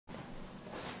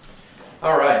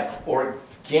All right,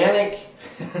 organic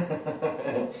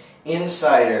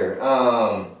insider.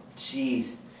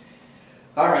 Jeez.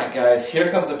 All right, guys, here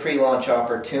comes a pre-launch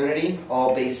opportunity,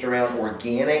 all based around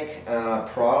organic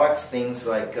products, things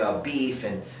like beef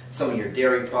and some of your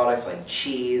dairy products like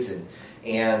cheese,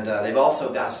 and they've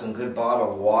also got some good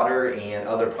bottled water and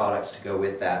other products to go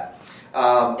with that.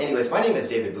 Anyways, my name is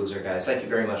David Boozer, guys. Thank you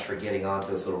very much for getting on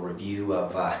to this little review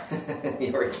of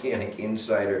the Organic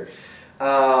Insider.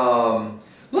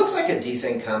 Looks like a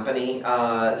decent company.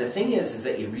 The thing is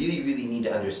that you really need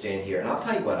to understand here, and I'll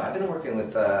tell you what, I've been working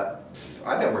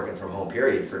from home,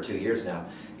 period, for 2 years now,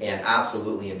 and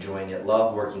absolutely enjoying it.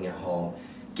 Love working at home.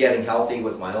 Getting healthy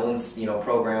with my own,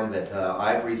 program that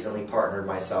I've recently partnered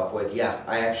myself with. Yeah,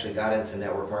 I actually got into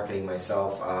network marketing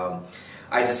myself.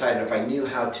 I decided if I knew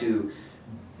how to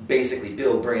basically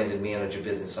build, brand, and manage a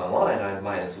business online, I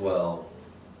might as well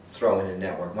throw in a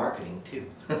network marketing too.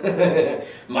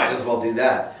 Might as well do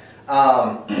that.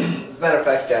 As a matter of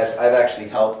fact, guys, I've actually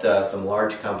helped some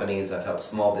large companies. I've helped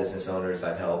small business owners.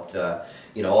 I've helped,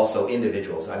 also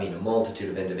individuals. I mean, a multitude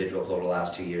of individuals over the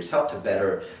last 2 years help to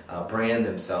better brand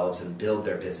themselves and build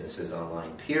their businesses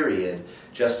online, period,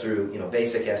 just through,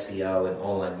 basic SEO and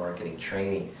online marketing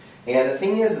training. And the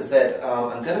thing is that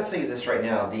I'm going to tell you this right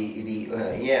now.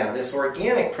 This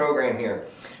organic program here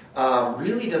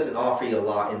really doesn't offer you a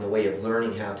lot in the way of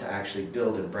learning how to actually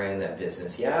build and brand that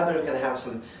business. Yeah, they're going to have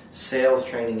some sales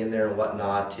training in there and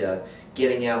whatnot,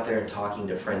 getting out there and talking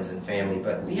to friends and family.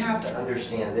 But we have to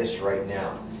understand this right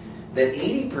now, that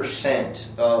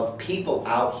 80% of people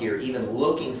out here, even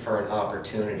looking for an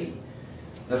opportunity,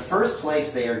 the first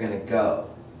place they are going to go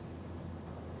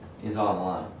is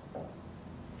online.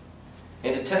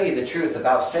 And to tell you the truth,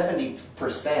 about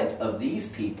 70% of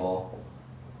these people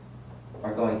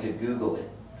are going to Google it.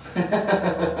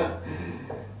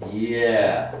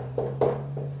 Yeah.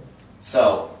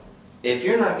 So, if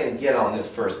you're not going to get on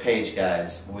this first page,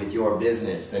 guys, with your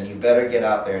business, then you better get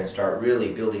out there and start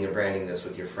really building and branding this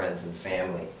with your friends and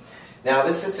family. Now,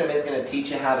 this system is going to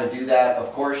teach you how to do that.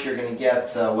 Of course, you're going to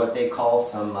get what they call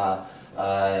some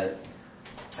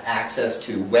access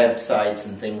to websites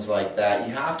and things like that.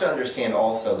 You have to understand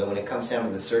also that when it comes down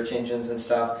to the search engines and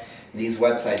stuff, these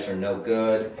websites are no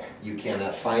good. You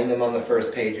cannot find them on the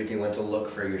first page if you went to look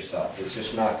for yourself. It's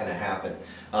just not going to happen.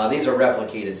 These are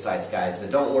replicated sites, guys,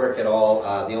 that don't work at all.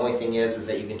 The only thing is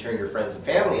that you can turn your friends and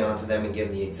family onto them and give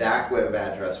them the exact web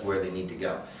address where they need to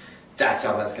go. That's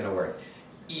how that's going to work.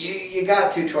 You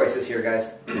got two choices here,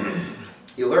 guys.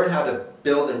 You learn how to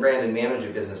build and brand and manage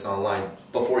a business online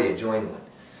before you join one.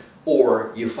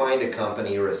 Or you find a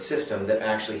company or a system that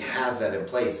actually has that in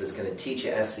place that's going to teach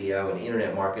you SEO and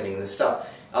internet marketing and this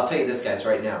stuff. I'll tell you this, guys,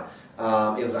 right now.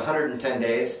 It was 110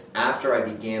 days after I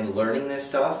began learning this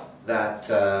stuff that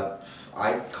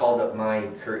I called up my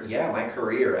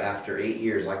career after 8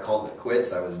 years. I called it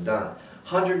quits. I was done.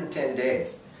 110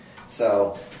 days.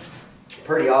 So,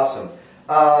 pretty awesome.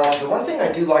 The one thing I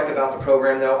do like about the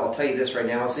program, though, I'll tell you this right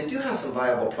now, is they do have some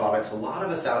viable products. A lot of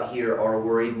us out here are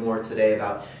worried more today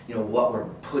about, what we're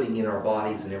putting in our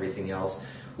bodies and everything else,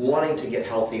 wanting to get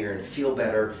healthier and feel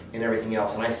better and everything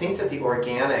else. And I think that the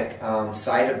organic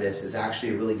side of this is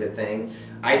actually a really good thing.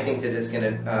 I think that it's going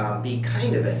to be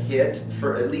kind of a hit,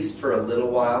 for at least for a little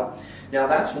while. Now,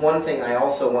 that's one thing I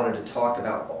also wanted to talk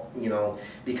about.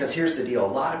 Because here's the deal.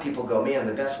 A lot of people go, man,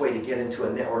 the best way to get into a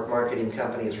network marketing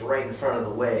company is right in front of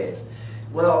the wave.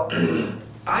 Well,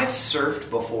 I've surfed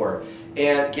before,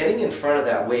 and getting in front of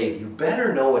that wave, you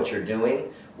better know what you're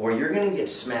doing, or you're going to get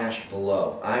smashed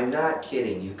below. I'm not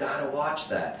kidding. You've got to watch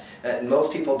that.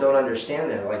 Most people don't understand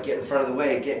that. Like, get in front of the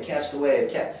wave, catch the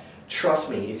wave, Trust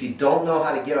me, if you don't know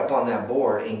how to get up on that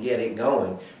board and get it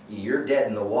going, you're dead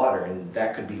in the water, and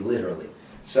that could be literally.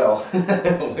 So,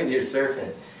 when you're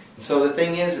surfing. So the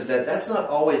thing is that that's not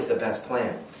always the best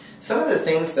plan. Some of the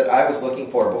things that I was looking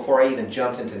for before I even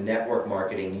jumped into network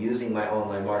marketing using my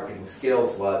online marketing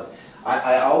skills was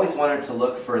I always wanted to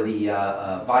look for the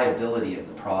viability of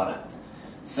the product.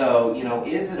 So,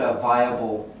 is it a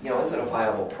viable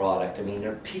product? I mean,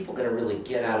 are people going to really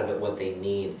get out of it what they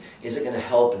need? Is it going to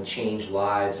help and change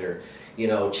lives, or,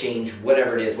 change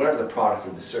whatever it is, whatever the product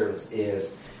or the service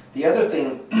is? The other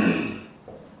thing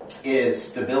is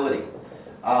stability.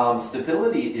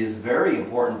 Stability is very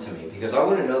important to me because I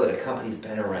want to know that a company's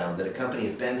been around, that a company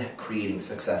has been creating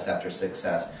success after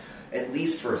success. at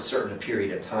least for a certain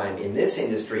period of time. In this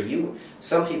industry,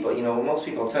 some people, most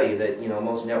people tell you that,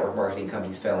 most network marketing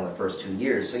companies fail in the first 2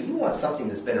 years. So you want something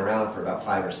that's been around for about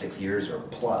 5 or 6 years or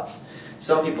plus.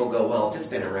 Some people go, well, if it's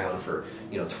been around for,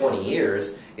 20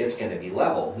 years, it's going to be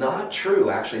level. Not true.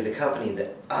 Actually, the company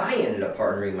that I ended up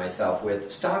partnering myself with,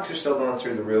 stocks are still going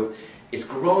through the roof. It's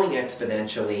growing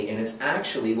exponentially, and it's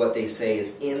actually what they say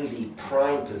is in the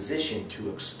prime position to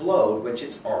explode, which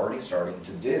it's already starting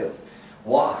to do.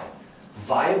 Why?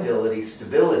 Viability,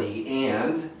 stability,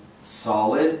 and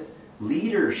solid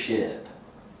leadership.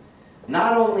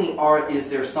 Not only is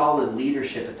there solid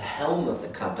leadership at the helm of the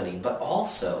company, but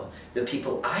also the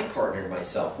people I partnered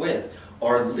myself with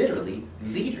are literally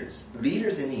leaders.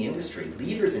 Leaders in the industry.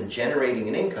 Leaders in generating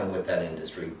an income with that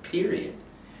industry, period.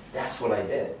 That's what I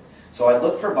did. So I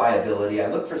looked for viability, I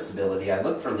looked for stability, I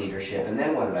looked for leadership, and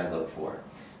then what did I look for?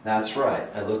 That's right,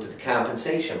 I looked at the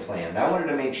compensation plan. I wanted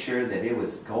to make sure that it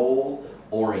was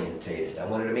goal-orientated. I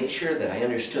wanted to make sure that I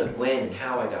understood when and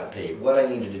how I got paid, what I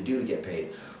needed to do to get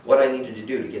paid, what I needed to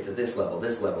do to get to this level, and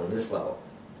this level,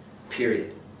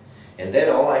 period. And then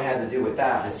all I had to do with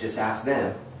that is just ask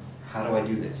them, how do I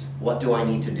do this? What do I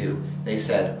need to do? They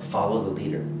said, follow the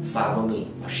leader. Follow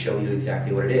me. I'll show you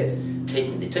exactly what it is.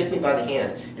 They take me by the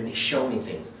hand and they show me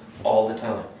things all the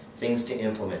time. Things to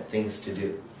implement, things to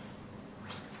do.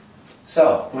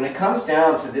 So, when it comes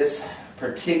down to this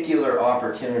particular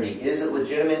opportunity, is it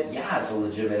legitimate? Yeah, it's a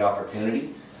legitimate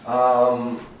opportunity.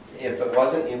 If it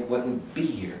wasn't, it wouldn't be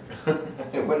here.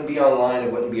 It wouldn't be online,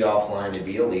 it wouldn't be offline, it'd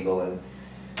be illegal, and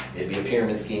it'd be a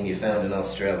pyramid scheme you found in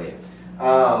Australia.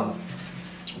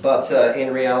 But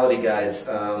in reality, guys,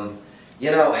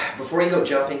 before you go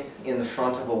jumping in the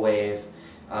front of a wave,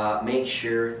 make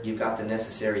sure you've got the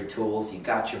necessary tools, you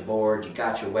got your board, you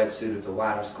got your wetsuit if the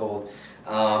water's cold.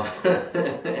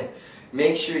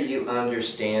 Make sure you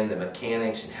understand the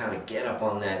mechanics and how to get up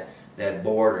on that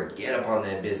board or get up on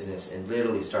that business and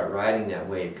literally start riding that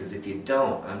wave, because if you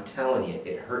don't, I'm telling you,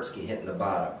 it hurts you hitting the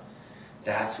bottom.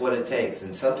 That's what it takes.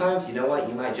 And sometimes, you know what,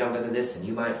 you might jump into this and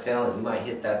you might fail and you might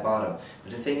hit that bottom.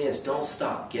 But the thing is, don't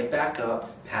stop. Get back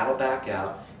up, paddle back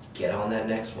out, get on that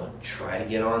next one. Try to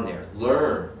get on there.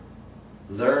 Learn.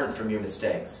 Learn from your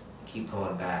mistakes. Keep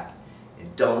going back.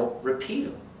 And don't repeat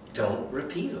them. Don't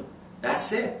repeat them.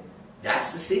 That's it.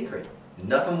 That's the secret.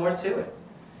 Nothing more to it.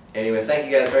 Anyways, thank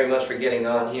you guys very much for getting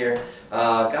on here.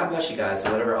 God bless you guys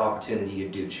in whatever opportunity you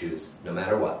do choose, no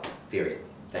matter what. Period.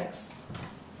 Thanks.